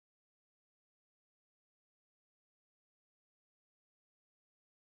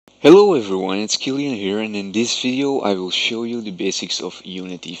Hello everyone, it's Killian here, and in this video I will show you the basics of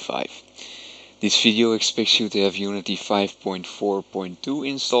Unity 5. This video expects you to have Unity 5.4.2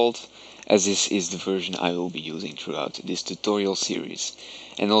 installed, as this is the version I will be using throughout this tutorial series,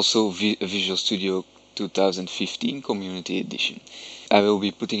 and also Visual Studio 2015 Community Edition. I will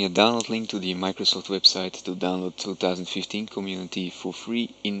be putting a download link to the Microsoft website to download 2015 Community for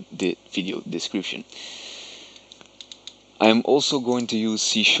free in the video description. I am also going to use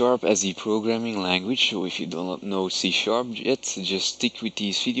C# as the programming language, so if you do not know C# yet, just stick with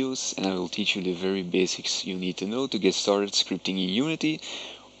these videos and I will teach you the very basics you need to know to get started scripting in Unity,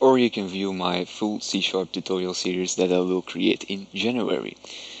 or you can view my full C# tutorial series that I will create in January.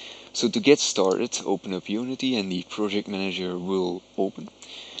 So to get started, open up Unity and the project manager will open.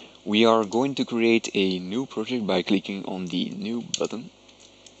 We are going to create a new project by clicking on the new button.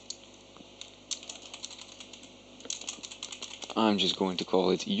 I'm just going to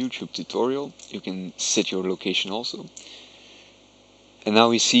call it YouTube tutorial. You can set your location also. And now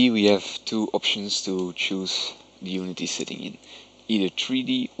we see we have two options to choose the Unity setting in, either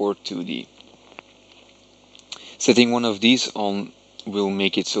 3D or 2D. Setting one of these on will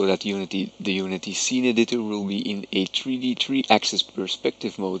make it so that the Unity scene editor will be in a 3D 3-axis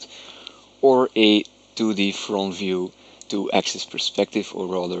perspective mode or a 2D front view 2-axis perspective, or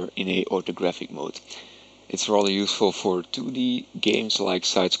rather in a orthographic mode. It's rather useful for 2D games like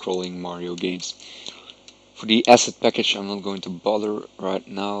side-scrolling Mario games. For the asset package I'm not going to bother right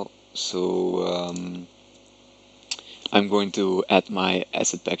now, so I'm going to add my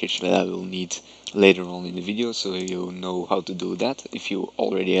asset package that I will need later on in the video, so you know how to do that if you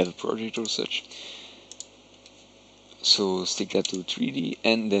already have a project or such. So stick that to 3D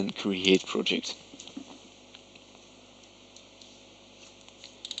and then create project.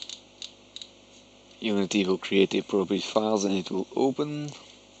 Unity will create the appropriate files and it will open.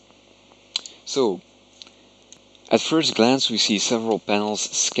 So, at first glance we see several panels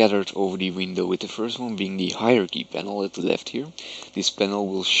scattered over the window, with the first one being the hierarchy panel at the left here. This panel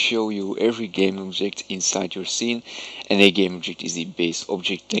will show you every game object inside your scene, and a game object is the base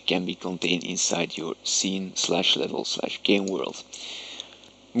object that can be contained inside your scene/level/game world.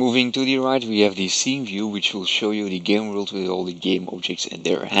 Moving to the right we have the scene view, which will show you the game world with all the game objects and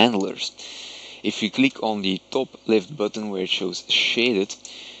their handlers. If we click on the top left button where it shows shaded,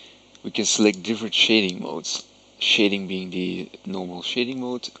 we can select different shading modes. Shading being the normal shading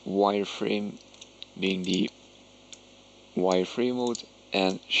mode, wireframe being the wireframe mode,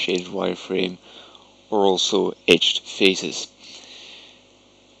 and shaded wireframe, or also edged faces.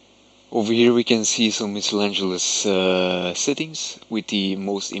 Over here we can see some miscellaneous settings, with the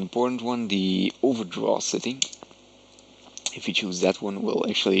most important one, the overdraw setting. If we choose that one, well,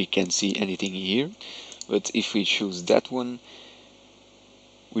 actually you can't see anything here, but if we choose that one,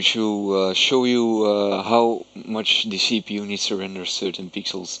 which will show you how much the CPU needs to render certain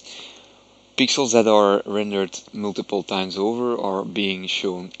pixels. Pixels that are rendered multiple times over are being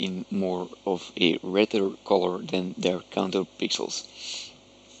shown in more of a redder color than their counter pixels.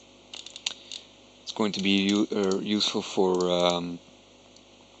 It's going to be useful for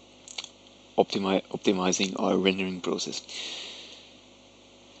optimizing our rendering process.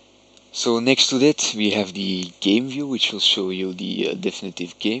 So next to that we have the game view, which will show you the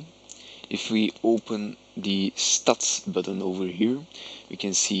definitive game. If we open the stats button over here, we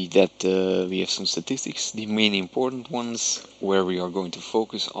can see that we have some statistics. The main important ones where we are going to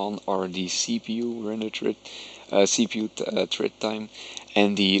focus on are the CPU render thread, CPU thread time,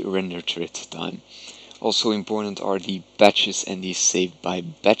 and the render thread time. Also important are the batches and the save by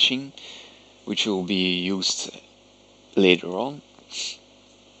batching, which will be used later on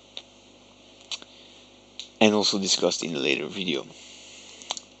and also discussed in a later video.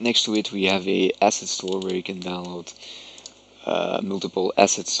 Next to it we have a asset store where you can download multiple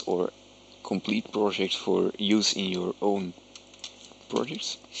assets or complete projects for use in your own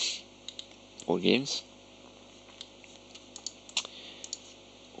projects or games.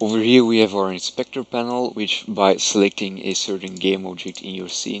 Over here we have our inspector panel, which by selecting a certain game object in your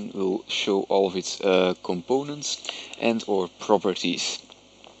scene will show all of its components and or properties.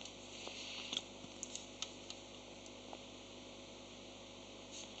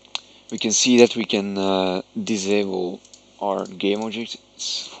 We can see that we can disable our game objects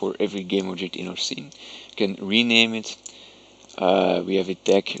for every game object in our scene. We can rename it. We have a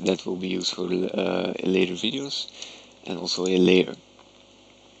tag that will be used for later videos, and also a layer.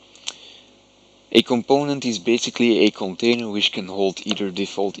 A component is basically a container which can hold either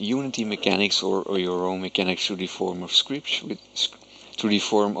default Unity mechanics or your own mechanics through the form of scripts to the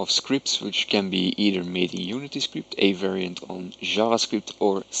form of scripts, which can be either made in Unity script, a variant on JavaScript,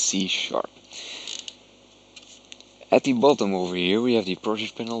 or C#. At the bottom over here we have the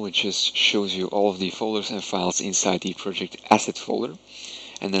project panel, which just shows you all of the folders and files inside the project asset folder.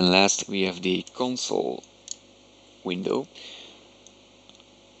 And then last we have the console window,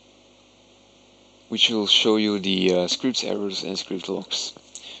 which will show you the script errors and script logs.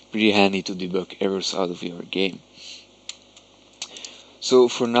 Pretty handy to debug errors out of your game. So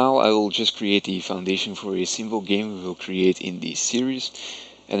for now I will just create the foundation for a simple game we will create in this series,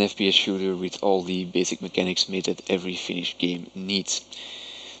 an FPS shooter with all the basic mechanics made that every finished game needs.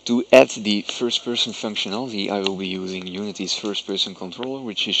 To add the first-person functionality, I will be using Unity's first-person controller,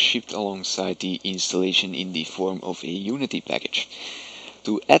 which is shipped alongside the installation in the form of a Unity package.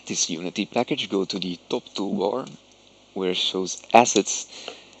 To add this Unity package, go to the top toolbar where it shows Assets,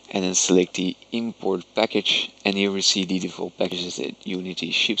 and then select the Import Package, and here we see the default packages that Unity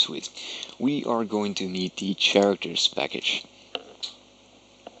ships with. We are going to need the Characters package.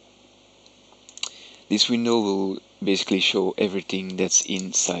 This window will basically show everything that's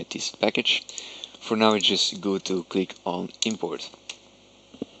inside this package. For now it's just good to click on Import.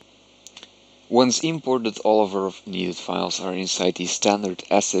 Once imported, all of our needed files are inside the standard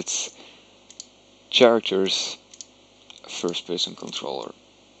Assets, Characters, First Person Controller.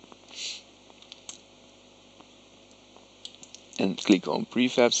 And click on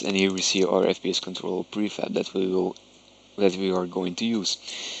Prefabs, and here we see our FPS controller prefab that we are going to use.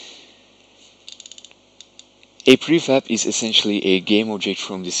 A prefab is essentially a game object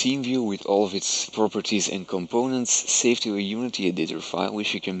from the scene view with all of its properties and components saved to a Unity editor file,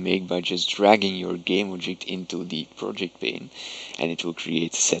 which you can make by just dragging your game object into the project pane, and it will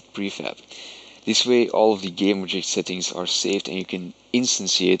create set prefab. This way all of the game object settings are saved and you can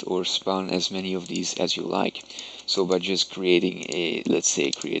instantiate or spawn as many of these as you like. So by just creating a, let's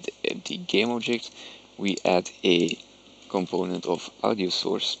say create empty game object, we add a component of audio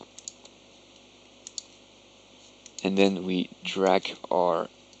source, and then we drag our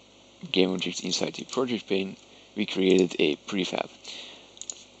game object inside the project pane. We created a prefab.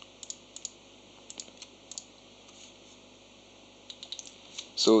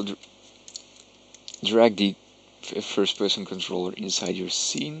 So drag the first person controller inside your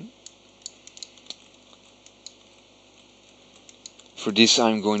scene. For this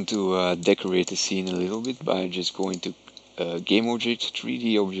I'm going to decorate the scene a little bit by just going to game object,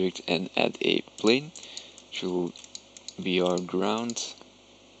 3D object, and add a plane, which will be our ground.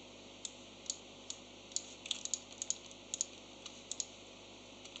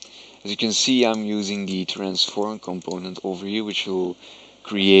 As you can see, I'm using the transform component over here, which will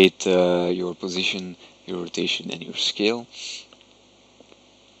create your position, your rotation, and your scale.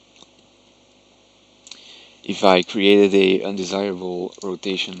 If I created a undesirable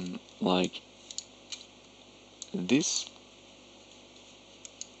rotation like this,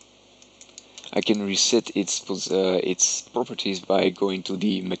 I can reset its properties by going to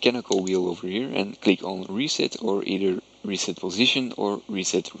the mechanical wheel over here and click on reset, or either reset position or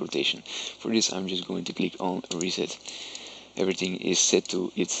reset rotation. For this I'm just going to click on reset. Everything is set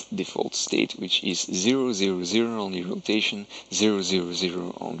to its default state, which is 0, 0, 0 on the rotation, 0, 0,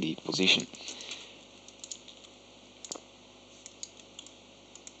 0 on the position.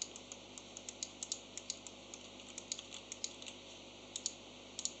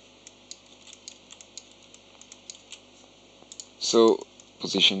 So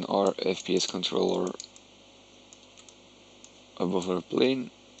position our FPS controller above our plane.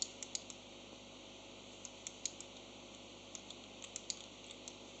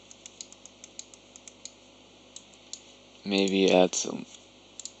 Maybe add some,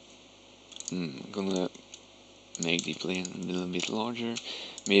 I'm gonna make the plane a little bit larger.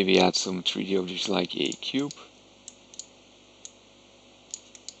 Maybe add some 3D objects like a cube.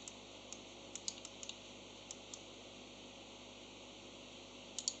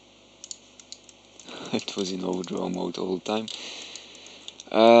 It was in overdraw mode all the time.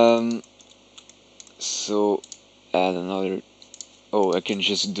 So add another. Oh, I can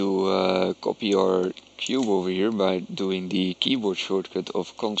just do copy our cube over here by doing the keyboard shortcut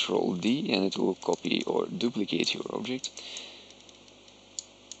of Ctrl D, and it will copy or duplicate your object.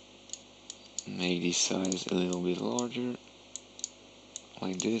 Make this size a little bit larger,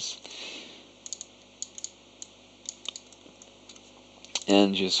 like this.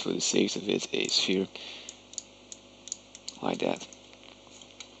 And just for the sake of it, a sphere like that.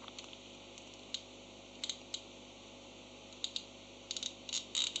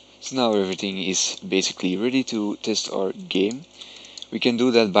 So now everything is basically ready to test our game. We can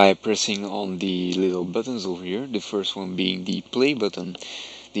do that by pressing on the little buttons over here, the first one being the play button,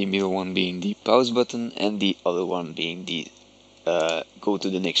 the middle one being the pause button, and the other one being the go to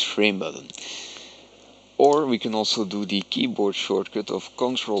the next frame button. Or we can also do the keyboard shortcut of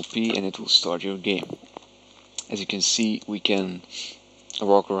Ctrl P and it will start your game. As you can see, we can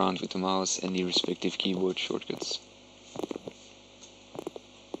walk around with the mouse and the respective keyboard shortcuts.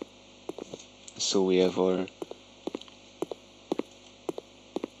 So we have our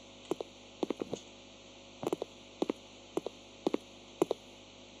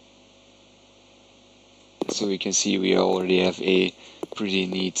So we can see we already have a pretty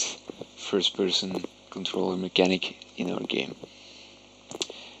neat first-person controller mechanic in our game.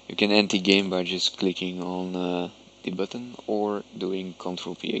 You can end the game by just clicking on the button or doing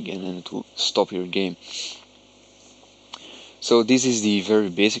Ctrl P again and it will stop your game. So this is the very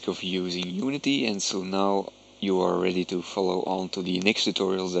basic of using Unity, and so now you are ready to follow on to the next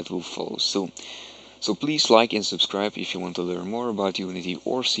tutorials that will follow soon. So please like and subscribe if you want to learn more about Unity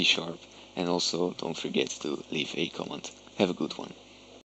or C#, and also don't forget to leave a comment. Have a good one.